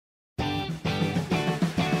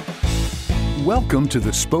Welcome to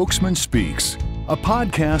the Spokesman Speaks, a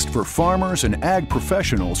podcast for farmers and ag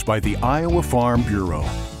professionals by the Iowa Farm Bureau,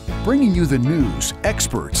 bringing you the news,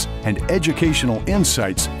 experts, and educational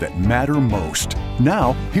insights that matter most.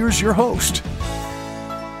 Now, here's your host.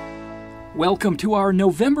 Welcome to our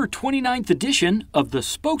November 29th edition of the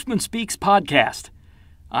Spokesman Speaks podcast.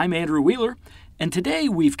 I'm Andrew Wheeler, and today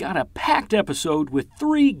we've got a packed episode with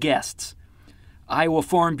three guests. Iowa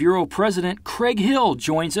Farm Bureau President Craig Hill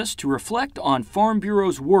joins us to reflect on Farm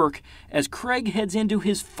Bureau's work as Craig heads into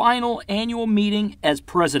his final annual meeting as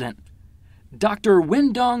president. Dr.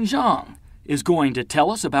 Wendong Zhang is going to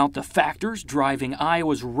tell us about the factors driving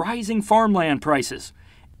Iowa's rising farmland prices.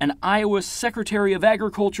 And Iowa's Secretary of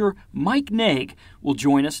Agriculture, Mike Naig, will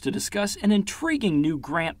join us to discuss an intriguing new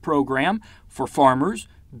grant program for farmers,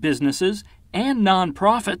 businesses, and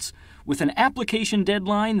nonprofits with an application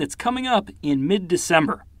deadline that's coming up in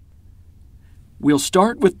mid-December. We'll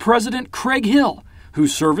start with President Craig Hill,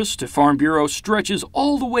 whose service to Farm Bureau stretches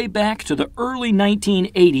all the way back to the early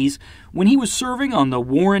 1980s when he was serving on the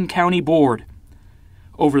Warren County Board.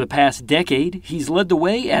 Over the past decade, he's led the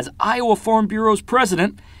way as Iowa Farm Bureau's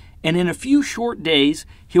president, and in a few short days,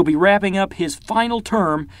 he'll be wrapping up his final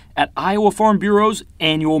term at Iowa Farm Bureau's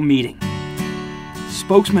annual meeting.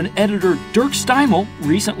 Spokesman editor Dirk Steimel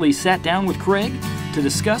recently sat down with Craig to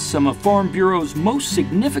discuss some of Farm Bureau's most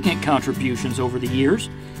significant contributions over the years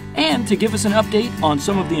and to give us an update on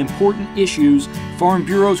some of the important issues Farm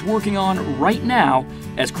Bureau's working on right now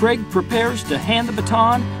as Craig prepares to hand the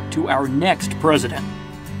baton to our next president.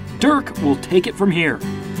 Dirk will take it from here.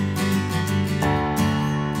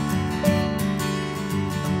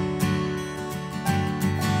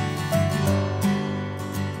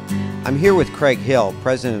 I'm here with Craig Hill,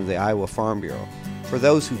 president of the Iowa Farm Bureau. For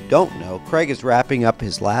those who don't know, Craig is wrapping up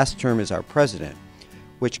his last term as our president,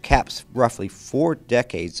 which caps roughly 4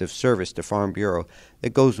 decades of service to Farm Bureau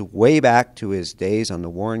that goes way back to his days on the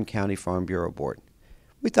Warren County Farm Bureau Board.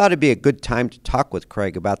 We thought it'd be a good time to talk with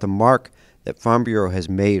Craig about the mark that Farm Bureau has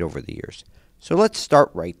made over the years. So let's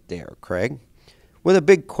start right there, Craig, with a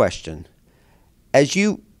big question. As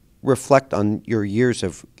you reflect on your years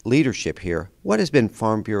of leadership here, what has been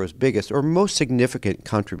Farm Bureau's biggest or most significant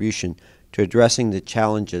contribution to addressing the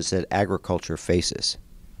challenges that agriculture faces?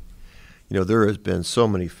 You know, there has been so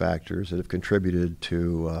many factors that have contributed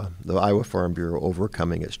to the Iowa Farm Bureau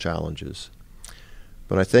overcoming its challenges.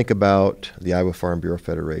 When I think about the Iowa Farm Bureau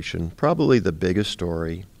Federation, probably the biggest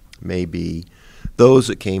story may be those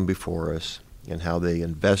that came before us and how they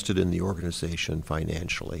invested in the organization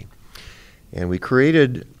financially. And we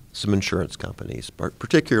created some insurance companies,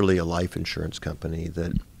 particularly a life insurance company,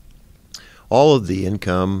 that all of the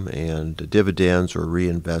income and dividends were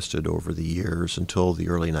reinvested over the years until the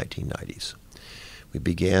early 1990s. We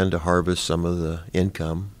began to harvest some of the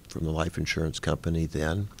income from the life insurance company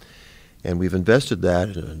then, and we've invested that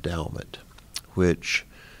in an endowment, which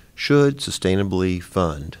should sustainably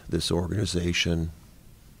fund this organization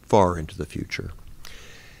far into the future.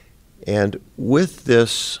 And with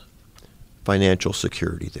this financial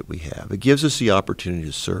security that we have, it gives us the opportunity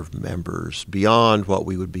to serve members beyond what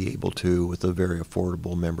we would be able to with the very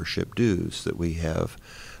affordable membership dues that we have,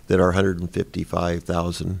 that our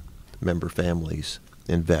 155,000 member families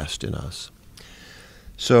invest in us.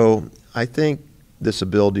 So I think this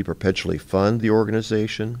ability to perpetually fund the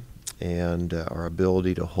organization and our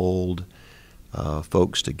ability to hold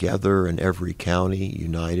folks together in every county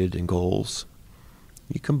united in goals,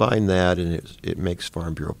 you combine that and it makes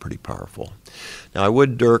Farm Bureau pretty powerful. Now, I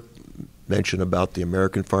would, Dirk, mention about the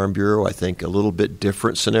American Farm Bureau. I think a little bit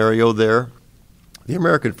different scenario there. The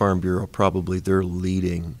American Farm Bureau, probably their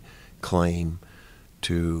leading claim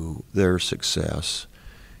to their success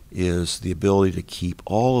is the ability to keep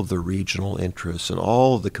all of the regional interests and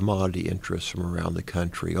all of the commodity interests from around the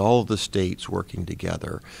country, all of the states working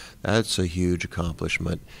together. That's a huge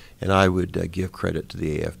accomplishment, and I would give credit to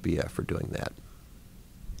the AFBF for doing that.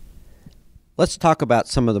 Let's talk about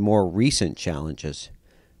some of the more recent challenges.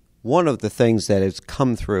 One of the things that has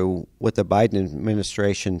come through with the Biden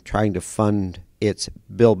administration trying to fund its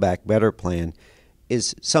Build Back Better plan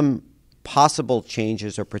is some possible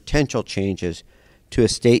changes or potential changes to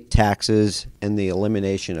estate taxes and the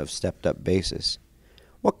elimination of stepped-up basis.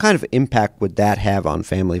 What kind of impact would that have on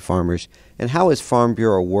family farmers, and how is Farm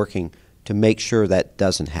Bureau working to make sure that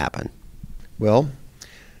doesn't happen? Well,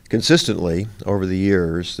 consistently over the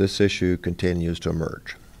years, this issue continues to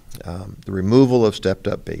emerge. The removal of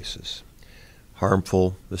stepped-up basis,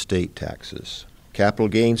 harmful estate taxes, capital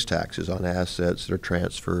gains taxes on assets that are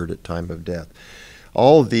transferred at time of death.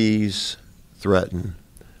 All of these threaten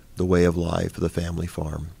the way of life of the family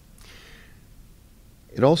farm.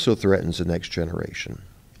 It also threatens the next generation.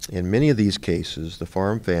 In many of these cases, the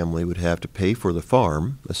farm family would have to pay for the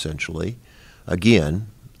farm, essentially, again,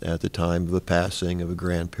 at the time of the passing of a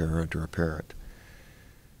grandparent or a parent.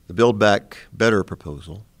 The Build Back Better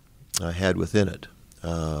proposal had within it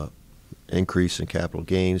increase in capital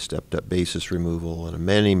gains, stepped-up basis removal, and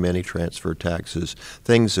many transfer taxes,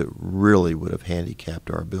 things that really would have handicapped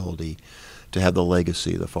our ability to have the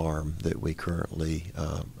legacy of the farm that we currently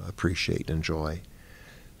appreciate and enjoy.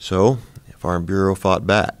 So, Farm Bureau fought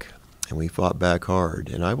back, and we fought back hard.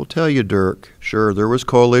 And I will tell you, Dirk, sure, there was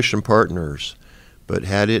coalition partners, but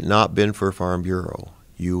had it not been for Farm Bureau,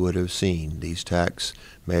 you would have seen these tax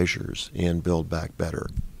measures in Build Back Better.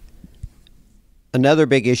 Another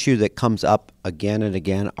big issue that comes up again and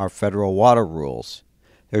again are federal water rules.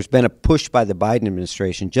 There's been a push by the Biden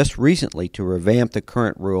administration just recently to revamp the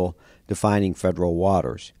current rule defining federal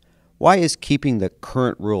waters. Why is keeping the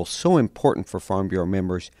current rule so important for Farm Bureau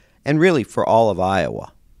members and really for all of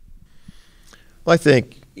Iowa? Well, I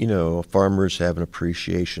think, farmers have an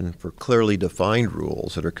appreciation for clearly defined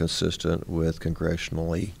rules that are consistent with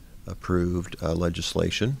congressionally approved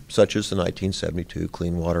legislation, such as the 1972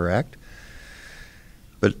 Clean Water Act.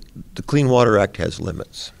 But the Clean Water Act has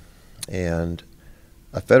limits, and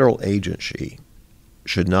a federal agency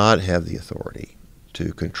should not have the authority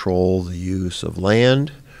to control the use of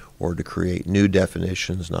land or to create new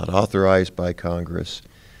definitions not authorized by Congress.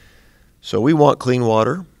 So we want clean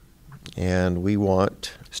water, and we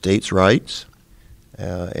want states' rights,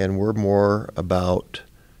 and we're more about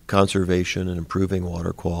conservation and improving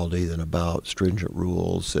water quality than about stringent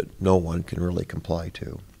rules that no one can really comply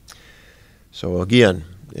to. So again,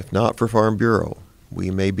 if not for Farm Bureau,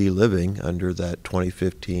 we may be living under that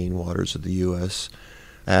 2015 Waters of the U.S.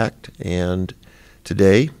 Act, and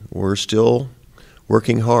today we're still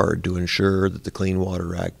working hard to ensure that the Clean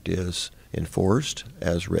Water Act is enforced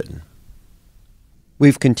as written.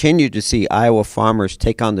 We've continued to see Iowa farmers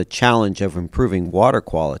take on the challenge of improving water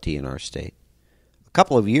quality in our state. A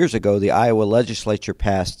couple of years ago, the Iowa legislature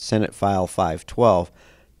passed Senate File 512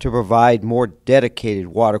 to provide more dedicated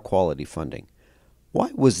water quality funding. Why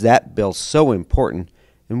was that bill so important,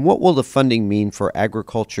 and what will the funding mean for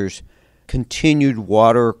agriculture's continued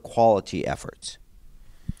water quality efforts?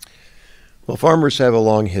 Well, farmers have a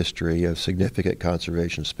long history of significant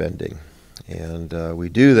conservation spending, and we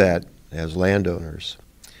do that as landowners.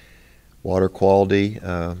 Water quality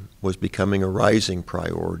was becoming a rising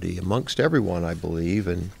priority amongst everyone, I believe,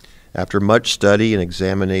 and after much study and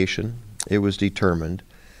examination, it was determined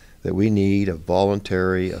that we need a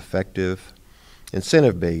voluntary, effective,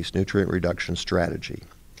 incentive-based nutrient reduction strategy.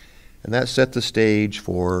 And that set the stage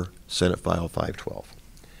for Senate File 512.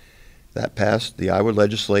 That passed the Iowa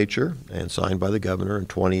legislature and signed by the governor in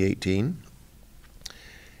 2018.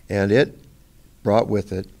 And it brought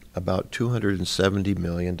with it about $270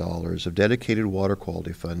 million of dedicated water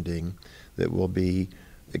quality funding that will be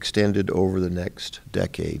extended over the next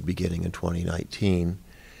decade, beginning in 2019.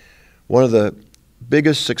 One of the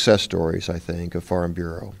biggest success stories, I think, of Farm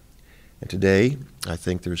Bureau. And today, I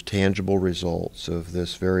think there's tangible results of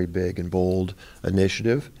this very big and bold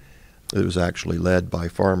initiative that was actually led by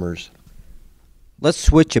farmers. Let's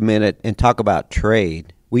switch a minute and talk about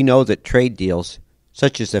trade. We know that trade deals,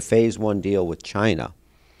 such as the Phase 1 deal with China,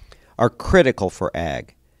 are critical for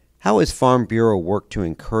ag. How has Farm Bureau worked to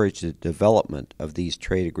encourage the development of these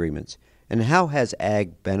trade agreements, and how has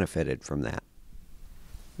ag benefited from that?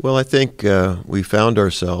 Well, I think we found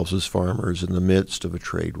ourselves as farmers in the midst of a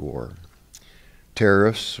trade war.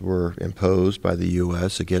 Tariffs were imposed by the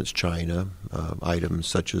U.S. against China, items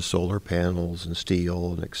such as solar panels and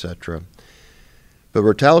steel and etc. But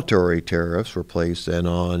retaliatory tariffs were placed then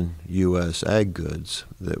on U.S. ag goods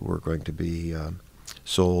that were going to be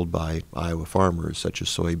sold by Iowa farmers, such as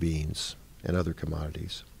soybeans and other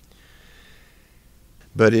commodities.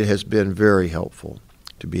 But it has been very helpful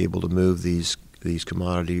to be able to move these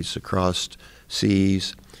commodities across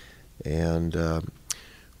seas, and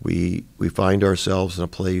we find ourselves in a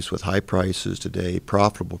place with high prices today,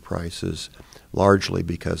 profitable prices, largely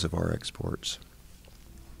because of our exports.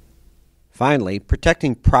 Finally,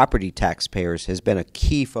 protecting property taxpayers has been a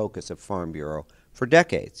key focus of Farm Bureau for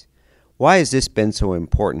decades. Why has this been so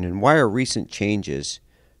important, and why are recent changes,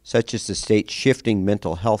 such as the state shifting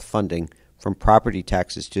mental health funding from property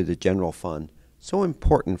taxes to the general fund, so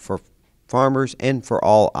important for farmers and for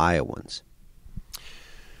all Iowans?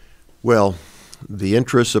 Well, the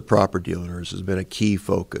interests of property owners has been a key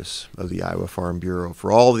focus of the Iowa Farm Bureau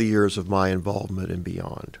for all the years of my involvement and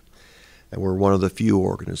beyond. And we're one of the few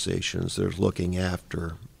organizations that are looking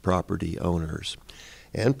after property owners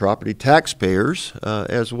and property taxpayers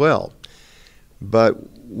as well. But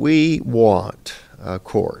we want, of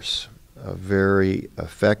course, a very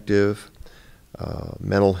effective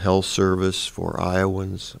mental health service for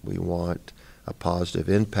Iowans. We want a positive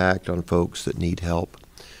impact on folks that need help.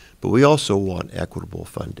 But we also want equitable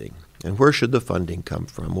funding. And where should the funding come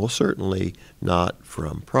from? Well, certainly not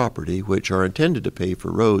from property, which are intended to pay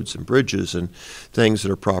for roads and bridges and things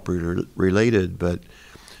that are property related. But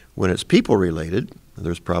when it's people related,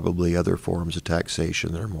 there's probably other forms of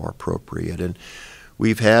taxation that are more appropriate. And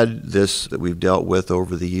we've had this that we've dealt with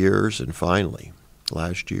over the years, and finally,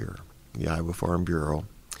 last year, the Iowa Farm Bureau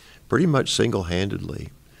pretty much single-handedly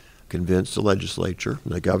convinced the legislature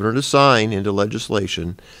and the governor to sign into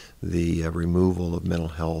legislation the removal of mental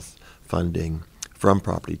health funding from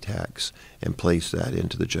property tax and place that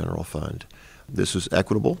into the general fund. This is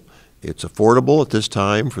equitable. It's affordable at this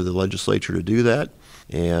time for the legislature to do that,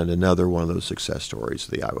 and another one of those success stories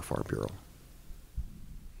of the Iowa Farm Bureau.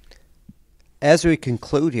 As we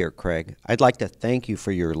conclude here, Craig, I'd like to thank you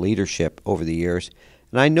for your leadership over the years,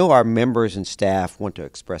 and I know our members and staff want to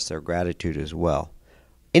express their gratitude as well.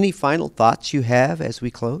 Any final thoughts you have as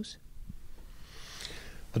we close?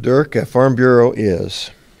 Well, Dirk, a Farm Bureau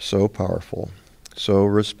is so powerful, so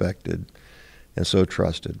respected, and so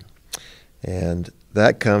trusted. And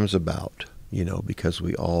that comes about, because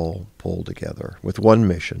we all pull together with one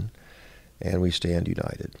mission and we stand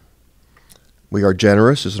united. We are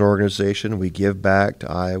generous as an organization. We give back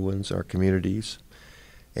to Iowans, our communities.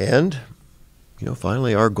 And,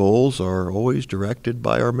 finally, our goals are always directed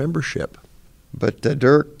by our membership. But,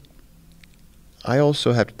 Dirk, I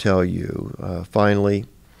also have to tell you, finally,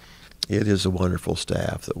 it is a wonderful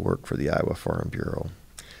staff that work for the Iowa Farm Bureau,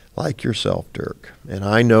 like yourself, Dirk. And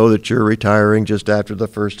I know that you're retiring just after the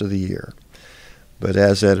first of the year. But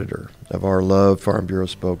as editor of our loved Farm Bureau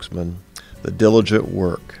Spokesman, the diligent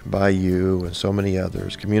work by you and so many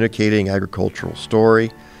others, communicating agricultural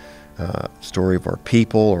story of our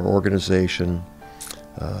people, our organization,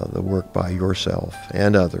 the work by yourself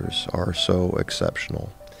and others are so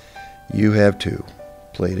exceptional. You have, too,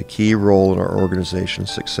 played a key role in our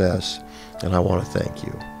organization's success, and I want to thank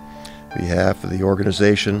you. On behalf of the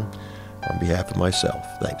organization, on behalf of myself,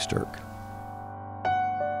 thanks, Dirk.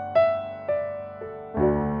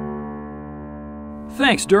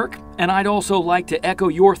 Thanks, Dirk. And I'd also like to echo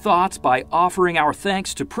your thoughts by offering our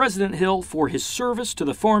thanks to President Hill for his service to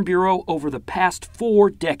the Farm Bureau over the past 4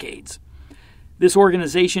 decades. This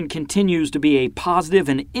organization continues to be a positive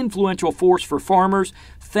and influential force for farmers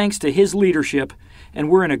thanks to his leadership, and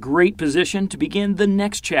we're in a great position to begin the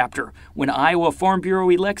next chapter when Iowa Farm Bureau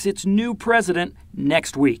elects its new president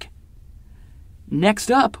next week. Next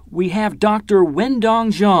up, we have Dr.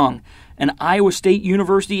 Wendong Zhang, an Iowa State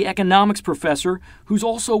University economics professor who's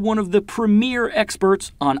also one of the premier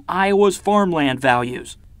experts on Iowa's farmland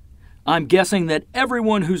values. I'm guessing that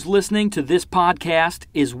everyone who's listening to this podcast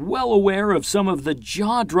is well aware of some of the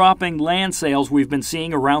jaw-dropping land sales we've been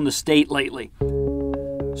seeing around the state lately.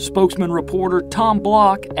 Spokesman reporter Tom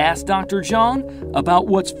Block asked Dr. Zhang about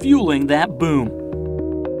what's fueling that boom.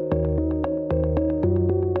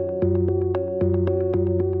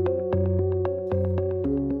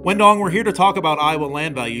 Wendong, we're here to talk about Iowa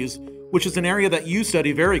land values, which is an area that you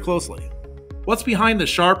study very closely. What's behind the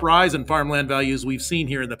sharp rise in farmland values we've seen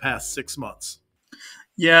here in the past 6 months?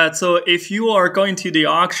 Yeah, so if you are going to the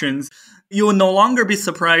auctions, you will no longer be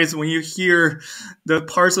surprised when you hear the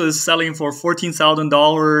parcel is selling for $14,000,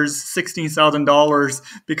 $16,000,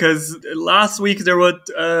 because last week there were,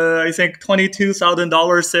 I think,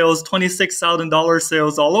 $22,000 sales, $26,000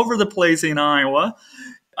 sales all over the place in Iowa.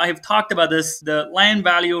 I have talked about this. The land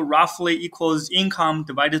value roughly equals income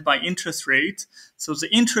divided by interest rate. So the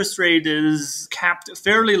interest rate is capped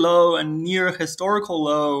fairly low and near historical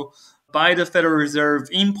low by the Federal Reserve,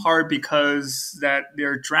 in part because that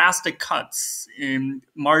there are drastic cuts in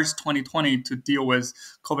March 2020 to deal with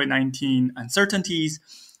COVID-19 uncertainties.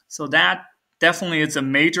 So that definitely is a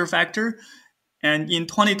major factor. And in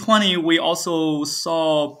 2020, we also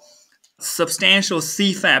saw substantial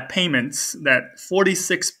CFAP payments, that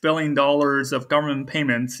 $46 billion of government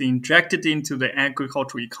payments injected into the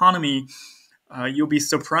agricultural economy. You'll be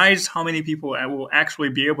surprised how many people will actually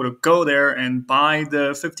be able to go there and buy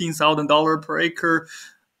the $15,000 per acre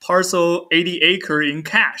parcel, 80 acre in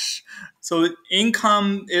cash. So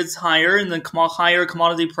income is higher, and then higher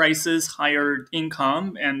commodity prices, higher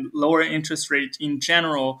income, and lower interest rate in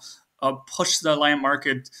general push the land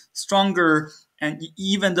market stronger. And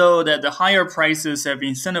even though that the higher prices have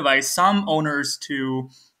incentivized some owners to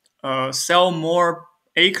sell more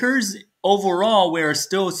acres, overall, we are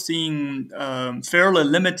still seeing fairly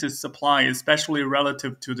limited supply, especially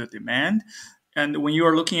relative to the demand. And when you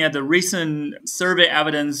are looking at the recent survey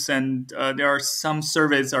evidence, and there are some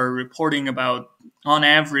surveys are reporting about, on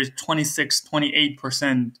average, 26,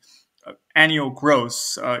 28% annual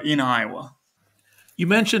growth in Iowa. You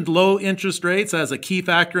mentioned low interest rates as a key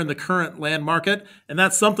factor in the current land market, and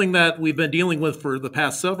that's something that we've been dealing with for the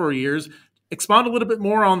past several years. Expound a little bit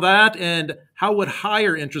more on that, and how would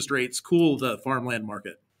higher interest rates cool the farmland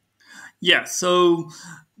market? Yeah, so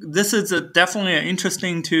this is definitely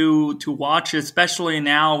interesting to watch, especially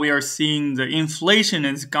now we are seeing the inflation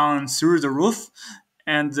has gone through the roof,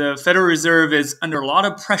 and the Federal Reserve is under a lot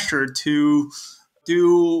of pressure to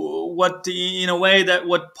do in a way that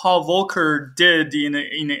what Paul Volcker did in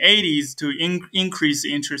the 80s to increase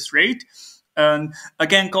the interest rate. And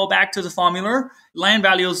again, go back to the formula. Land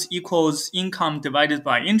values equals income divided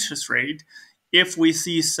by interest rate. If we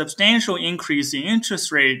see substantial increase in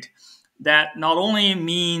interest rate, that not only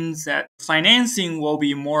means that financing will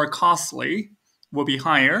be more costly, will be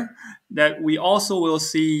higher, that we also will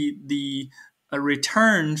see the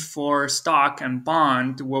return for stock and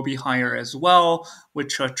bond will be higher as well,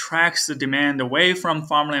 which attracts the demand away from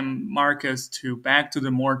farmland markets to back to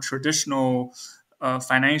the more traditional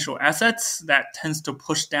financial assets that tends to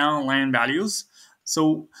push down land values.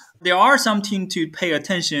 So there are something to pay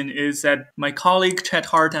attention is that my colleague Chet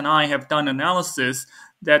Hart and I have done analysis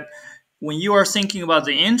that when you are thinking about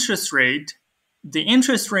the interest rate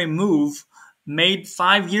move made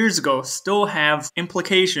 5 years ago still have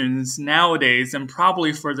implications nowadays and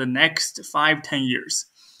probably for the next 5-10 years.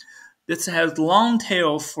 This has long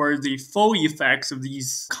tail for the full effects of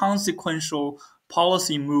these consequential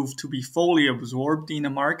policy moves to be fully absorbed in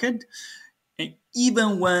the market. And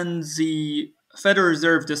even when the Federal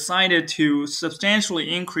Reserve decided to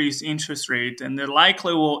substantially increase interest rate, and they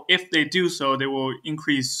likely will, if they do so, they will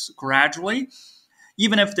increase gradually.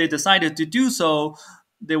 Even if they decided to do so,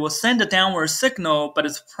 they will send a downward signal, but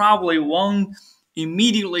it probably won't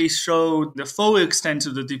immediately show the full extent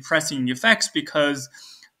of the depressing effects because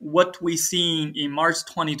what we see in March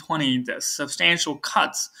 2020, the substantial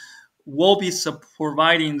cuts, will be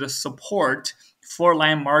providing the support for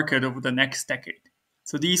land market over the next decade.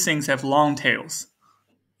 So these things have long tails.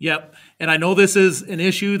 Yep. And I know this is an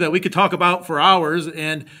issue that we could talk about for hours.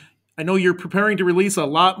 And I know you're preparing to release a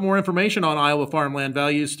lot more information on Iowa farmland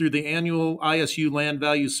values through the annual ISU Land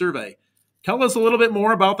Value Survey. Tell us a little bit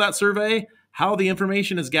more about that survey, how the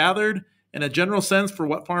information is gathered, and a general sense for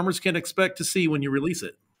what farmers can expect to see when you release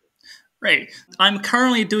it. Right. I'm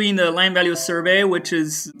currently doing the land value survey, which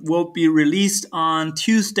will be released on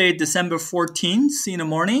Tuesday, December 14th in the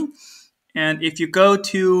morning. And if you go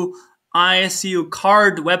to ISU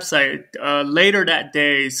CARD website later that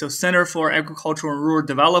day, so Center for Agricultural and Rural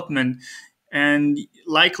Development, and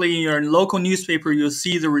likely in your local newspaper, you'll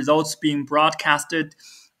see the results being broadcasted.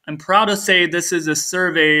 I'm proud to say this is a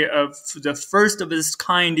survey of the first of its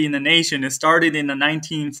kind in the nation. It started in the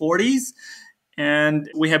 1940s, and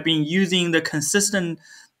we have been using the consistent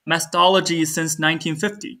methodology since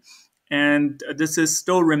 1950. And this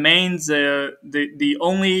still remains the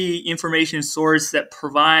only information source that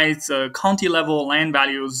provides county-level land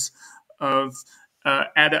values at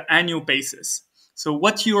an annual basis. So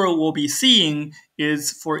what you will be seeing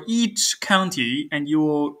is for each county, and you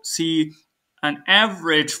will see an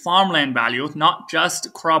average farmland value, not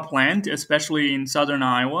just cropland, especially in southern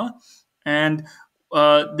Iowa. And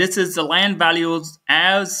this is the land values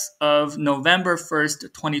as of November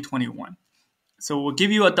 1st, 2021. So we'll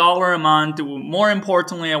give you a dollar amount. More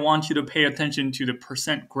importantly, I want you to pay attention to the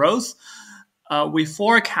percent growth. We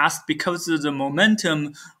forecast because of the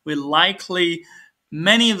momentum,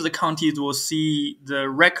 many of the counties will see the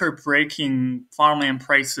record-breaking farmland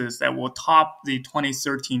prices that will top the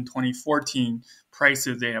 2013, 2014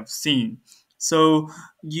 prices they have seen. So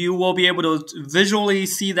you will be able to visually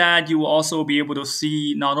see that. You will also be able to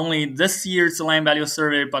see not only this year's land value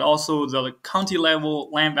survey, but also the county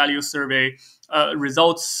level land value survey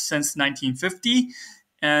results since 1950.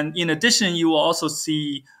 And in addition, you will also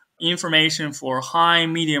see information for high,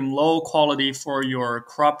 medium, low quality for your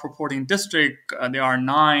crop reporting district. There are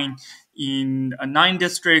 9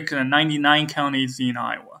 districts and 99 counties in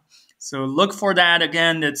Iowa. So look for that.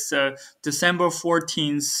 Again, it's December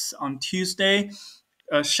 14th on Tuesday.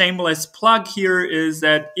 A shameless plug here is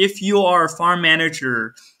that if you are a farm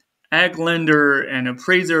manager, ag lender, and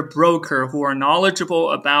appraiser broker who are knowledgeable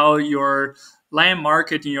about your land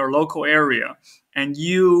market in your local area, and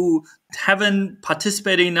you haven't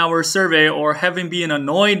participated in our survey or haven't been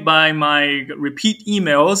annoyed by my repeat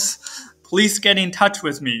emails, please get in touch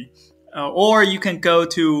with me. Or you can go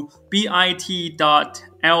to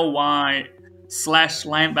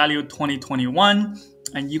bit.ly/landvalue2021,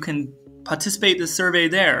 and you can participate in the survey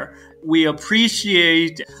there. We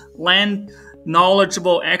appreciate land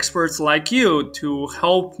knowledgeable experts like you to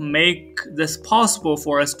help make this possible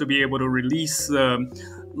for us to be able to release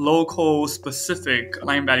local specific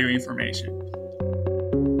land value information.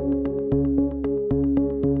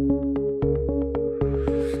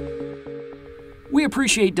 We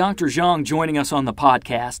appreciate Dr. Zhang joining us on the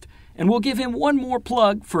podcast, and we'll give him one more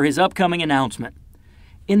plug for his upcoming announcement.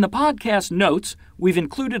 In the podcast notes, we've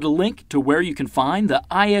included a link to where you can find the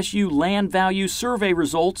ISU Land Value Survey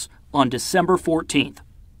results on December 14th.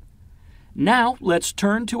 Now, let's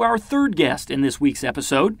turn to our third guest in this week's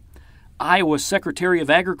episode, Iowa Secretary of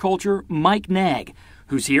Agriculture Mike Naig,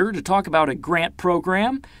 who's here to talk about a grant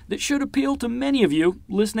program that should appeal to many of you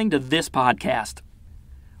listening to this podcast.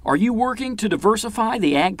 Are you working to diversify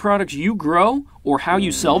the ag products you grow or how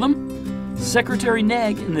you sell them? Secretary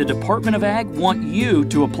Naig and the Department of Ag want you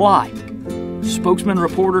to apply. Spokesman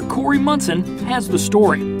reporter Corey Munson has the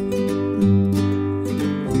story.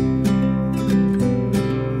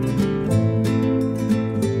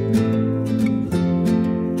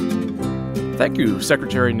 Thank you,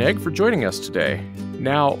 Secretary Naig, for joining us today.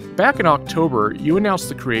 Now, back in October, you announced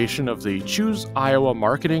the creation of the Choose Iowa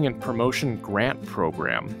Marketing and Promotion Grant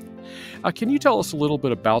Program. Can you tell us a little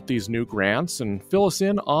bit about these new grants and fill us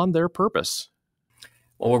in on their purpose?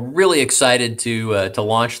 Well, we're really excited to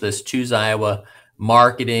launch this Choose Iowa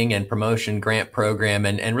Marketing and Promotion Grant Program.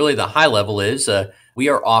 And really the high level is we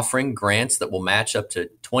are offering grants that will match up to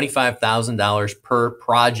 $25,000 per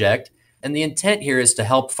project. And the intent here is to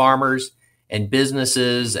help farmers and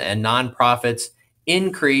businesses and nonprofits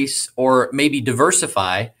increase or maybe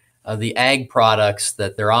diversify the ag products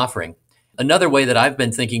that they're offering. Another way that I've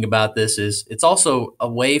been thinking about this is it's also a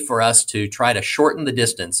way for us to try to shorten the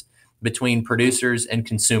distance between producers and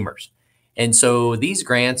consumers. And so these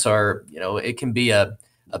grants are, it can be a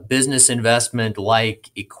business investment like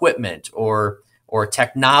equipment or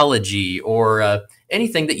technology or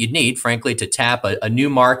anything that you'd need, frankly, to tap a new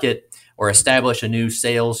market or establish a new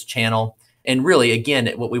sales channel. And really, again,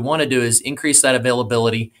 what we want to do is increase that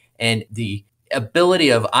availability and the ability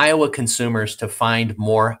of Iowa consumers to find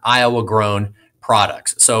more Iowa-grown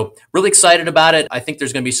products. So really excited about it. I think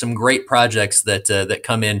there's going to be some great projects that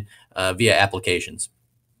come in via applications.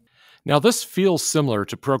 Now, this feels similar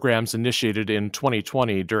to programs initiated in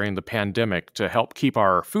 2020 during the pandemic to help keep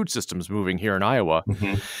our food systems moving here in Iowa.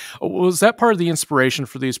 Mm-hmm. Was that part of the inspiration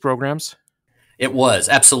for these programs? It was,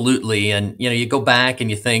 absolutely. And, you go back and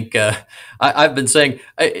you think, I've been saying,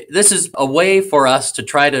 this is a way for us to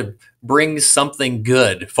try to bring something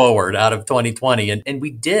good forward out of 2020. And we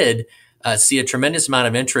did see a tremendous amount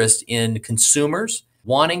of interest in consumers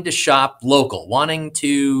wanting to shop local, wanting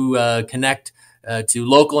to connect to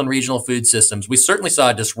local and regional food systems. We certainly saw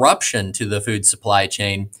a disruption to the food supply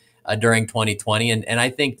chain during 2020. And I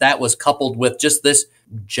think that was coupled with just this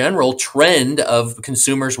general trend of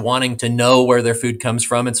consumers wanting to know where their food comes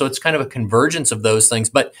from. And so it's kind of a convergence of those things.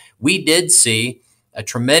 But we did see a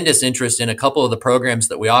tremendous interest in a couple of the programs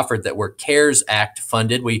that we offered that were CARES Act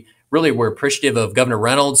funded. We really were appreciative of Governor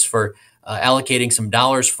Reynolds for allocating some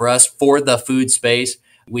dollars for us for the food space.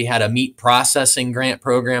 We had a meat processing grant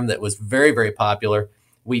program that was very, very popular.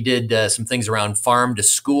 We did some things around farm to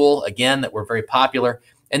school, again, that were very popular.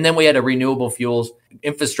 And then we had a renewable fuels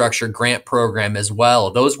infrastructure grant program as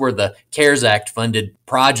well. Those were the CARES Act funded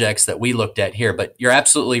projects that we looked at here. But you're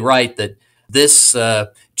absolutely right that this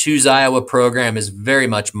Choose Iowa program is very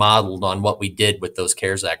much modeled on what we did with those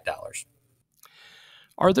CARES Act dollars.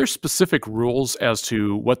 Are there specific rules as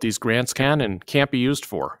to what these grants can and can't be used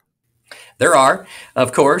for? There are,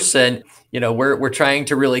 of course, and we're trying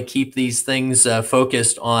to really keep these things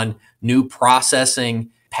focused on new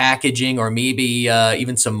processing, packaging, or maybe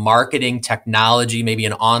even some marketing technology, maybe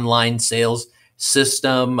an online sales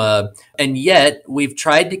system. And yet we've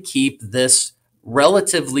tried to keep this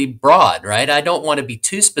relatively broad, right? I don't want to be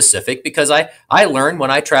too specific because I learned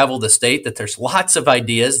when I travel the state that there's lots of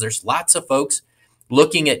ideas. There's lots of folks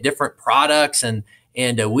looking at different products and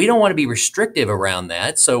we don't want to be restrictive around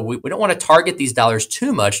that. So we don't want to target these dollars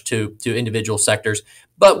too much to individual sectors,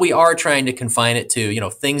 but we are trying to confine it to,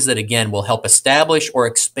 things that, again, will help establish or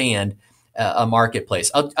expand a marketplace.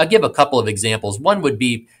 I'll give a couple of examples. One would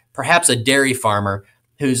be perhaps a dairy farmer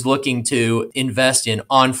who's looking to invest in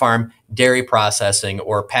on-farm dairy processing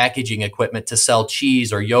or packaging equipment to sell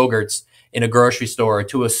cheese or yogurts in a grocery store or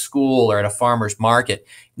to a school or at a farmer's market.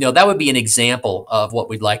 That would be an example of what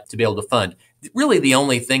we'd like to be able to fund. Really, the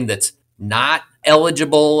only thing that's not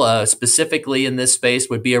eligible specifically in this space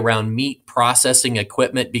would be around meat processing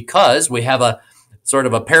equipment because we have a sort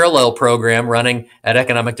of a parallel program running at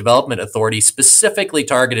Economic Development Authority specifically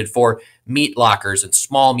targeted for meat lockers and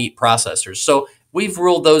small meat processors. So we've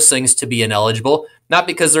ruled those things to be ineligible, not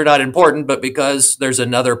because they're not important, but because there's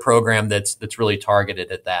another program that's really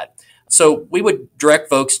targeted at that. So we would direct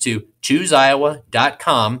folks to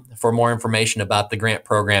chooseiowa.com for more information about the grant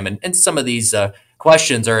program. And some of these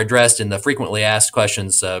questions are addressed in the frequently asked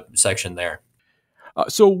questions section there.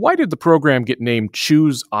 So why did the program get named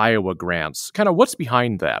Choose Iowa Grants? Kind of what's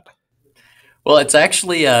behind that? Well, it's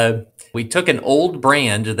actually, we took an old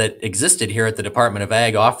brand that existed here at the Department of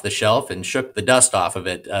Ag off the shelf and shook the dust off of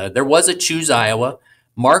it. There was a Choose Iowa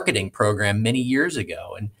marketing program many years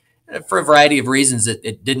ago, and for a variety of reasons,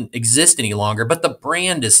 it didn't exist any longer, but the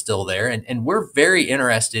brand is still there, and we're very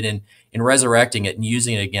interested in resurrecting it and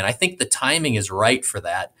using it again. I think the timing is right for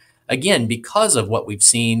that. Again, because of what we've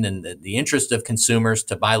seen and the interest of consumers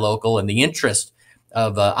to buy local and the interest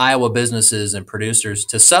of Iowa businesses and producers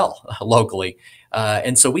to sell locally.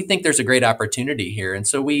 And so we think there's a great opportunity here. And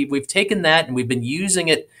so we've taken that and we've been using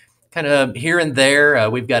it kind of here and there.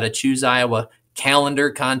 We've got a Choose Iowa calendar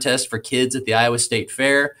contest for kids at the Iowa State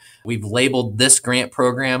Fair. We've labeled this grant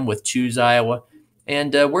program with Choose Iowa.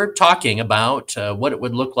 And we're talking about what it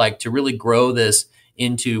would look like to really grow this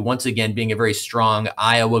into, once again, being a very strong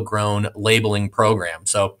Iowa-grown labeling program.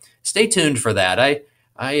 So stay tuned for that.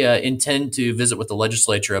 I intend to visit with the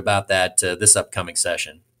legislature about that this upcoming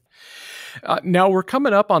session. Now, we're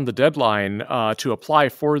coming up on the deadline to apply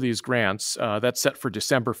for these grants. That's set for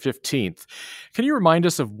December 15th. Can you remind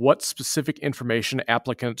us of what specific information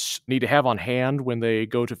applicants need to have on hand when they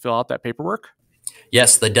go to fill out that paperwork?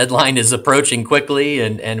 Yes, the deadline is approaching quickly,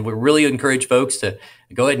 and we really encourage folks to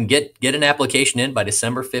go ahead and get an application in by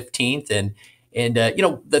December 15th. And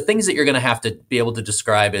the things that you're going to have to be able to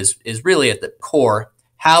describe is really at the core,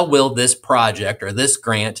 how will this project or this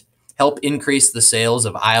grant help increase the sales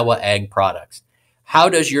of Iowa ag products? How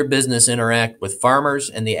does your business interact with farmers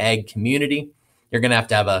and the ag community? You're going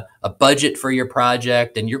to have a budget for your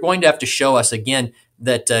project, and you're going to have to show us again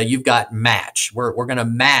that you've got match. We're going to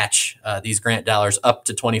match these grant dollars up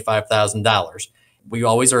to $25,000. We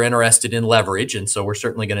always are interested in leverage, and so we're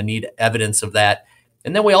certainly going to need evidence of that.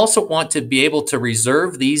 And then we also want to be able to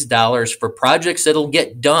reserve these dollars for projects that'll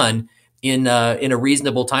get done in a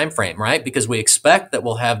reasonable time frame, right? Because we expect that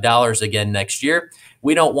we'll have dollars again next year.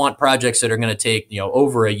 We don't want projects that are going to take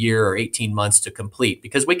over a year or 18 months to complete,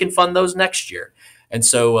 because we can fund those next year. And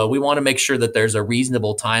so we want to make sure that there's a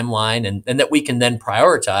reasonable timeline and that we can then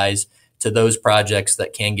prioritize to those projects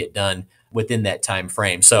that can get done within that time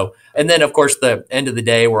frame. So, and then of course, the end of the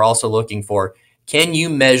day, we're also looking for, can you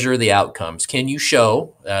measure the outcomes? Can you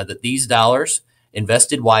show that these dollars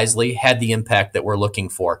invested wisely had the impact that we're looking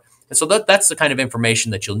for? And so that's the kind of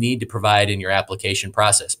information that you'll need to provide in your application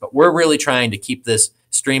process. But we're really trying to keep this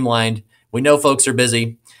streamlined. We know folks are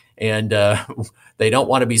busy, and they don't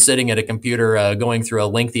want to be sitting at a computer going through a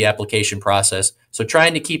lengthy application process. So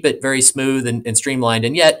trying to keep it very smooth and streamlined,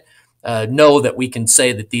 and yet know that we can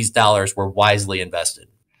say that these dollars were wisely invested.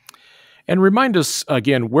 And remind us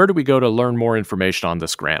again, where do we go to learn more information on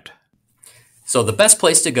this grant? So the best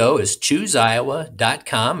place to go is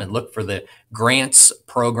chooseiowa.com and look for the grants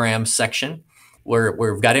program section, where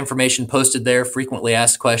we've got information posted there, frequently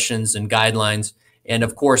asked questions and guidelines. And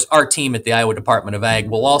of course, our team at the Iowa Department of Ag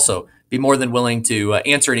will also be more than willing to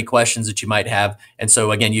answer any questions that you might have. And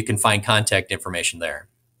so again, you can find contact information there.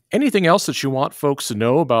 Anything else that you want folks to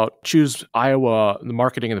know about Choose Iowa, the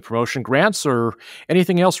marketing and the promotion grants, or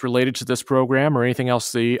anything else related to this program, or anything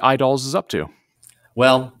else the IDOLS is up to?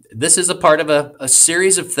 Well, this is a part of a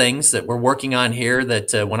series of things that we're working on here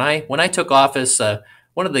that when I took office,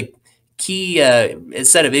 one of the key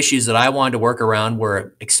set of issues that I wanted to work around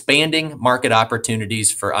were expanding market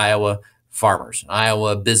opportunities for Iowa farmers,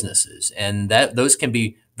 Iowa businesses. And those can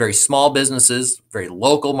be very small businesses, very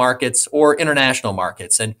local markets, or international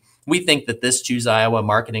markets. And we think that this Choose Iowa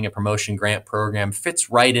Marketing and Promotion Grant Program fits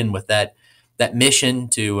right in with that mission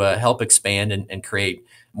to help expand and create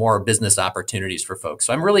more business opportunities for folks.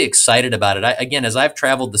 So I'm really excited about it. Again, as I've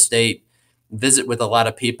traveled the state, visit with a lot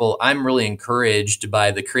of people, I'm really encouraged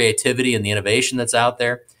by the creativity and the innovation that's out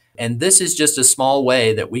there. And this is just a small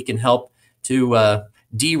way that we can help to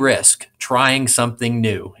de-risk trying something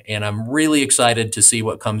new. And I'm really excited to see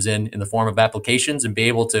what comes in the form of applications and be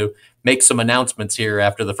able to make some announcements here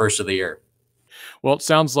after the first of the year. Well, it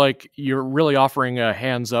sounds like you're really offering a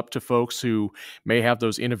hands up to folks who may have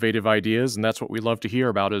those innovative ideas, and that's what we love to hear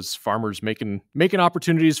about, is farmers making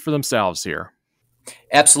opportunities for themselves here.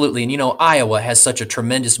 Absolutely. And Iowa has such a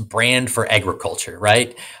tremendous brand for agriculture,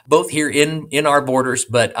 right? Both here in our borders,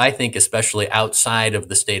 but I think especially outside of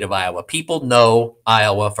the state of Iowa. People know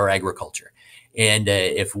Iowa for agriculture. And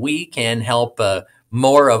if we can help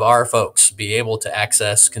more of our folks be able to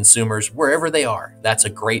access consumers wherever they are, that's a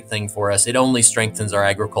great thing for us. It only strengthens our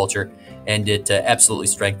agriculture, and it absolutely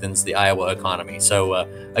strengthens the Iowa economy. So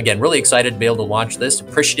again, really excited to be able to launch this,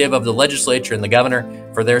 appreciative of the legislature and the governor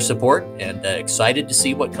for their support, and excited to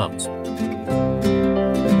see what comes.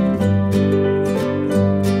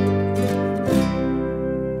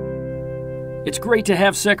 It's great to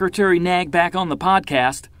have Secretary Naig back on the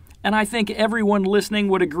podcast, and I think everyone listening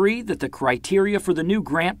would agree that the criteria for the new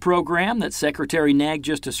grant program that Secretary Naig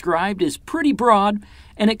just described is pretty broad,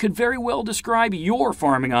 and it could very well describe your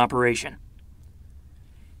farming operation.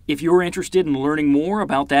 If you're interested in learning more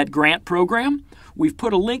about that grant program, we've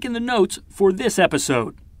put a link in the notes for this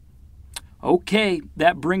episode. Okay,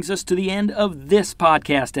 that brings us to the end of this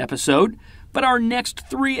podcast episode, but our next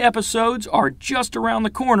 3 episodes are just around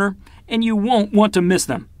the corner, and you won't want to miss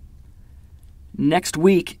them. Next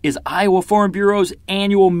week is Iowa Farm Bureau's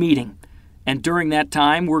annual meeting, and during that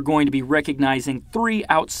time we're going to be recognizing 3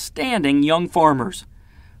 outstanding young farmers.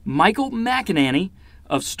 Michael McEnany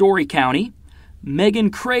of Story County, Megan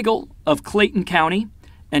Kragel of Clayton County,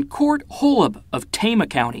 and Court Holub of Tama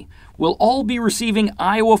County will all be receiving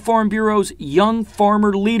Iowa Farm Bureau's Young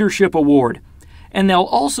Farmer Leadership Award, and they'll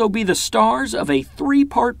also be the stars of a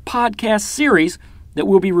 3-part podcast series that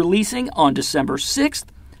we'll be releasing on December 6th,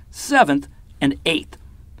 7th, and 8th.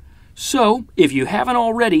 So, if you haven't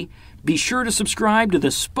already, be sure to subscribe to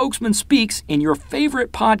the Spokesman Speaks in your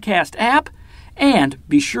favorite podcast app, and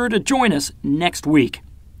be sure to join us next week.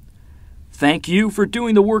 Thank you for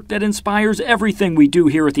doing the work that inspires everything we do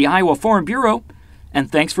here at the Iowa Farm Bureau,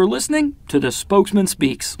 and thanks for listening to the Spokesman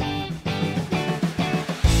Speaks.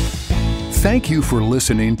 Thank you for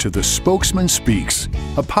listening to the Spokesman Speaks,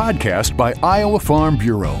 a podcast by Iowa Farm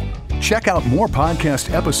Bureau. Check out more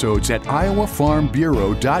podcast episodes at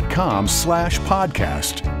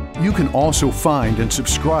iowafarmbureau.com/podcast. You can also find and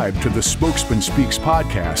subscribe to the Spokesman Speaks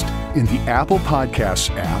podcast in the Apple Podcasts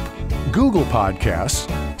app, Google Podcasts,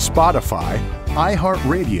 Spotify,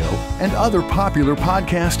 iHeartRadio, and other popular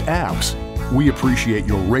podcast apps. We appreciate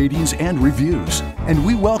your ratings and reviews, and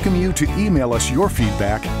we welcome you to email us your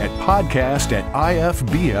feedback at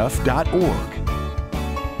podcast@ifbf.org.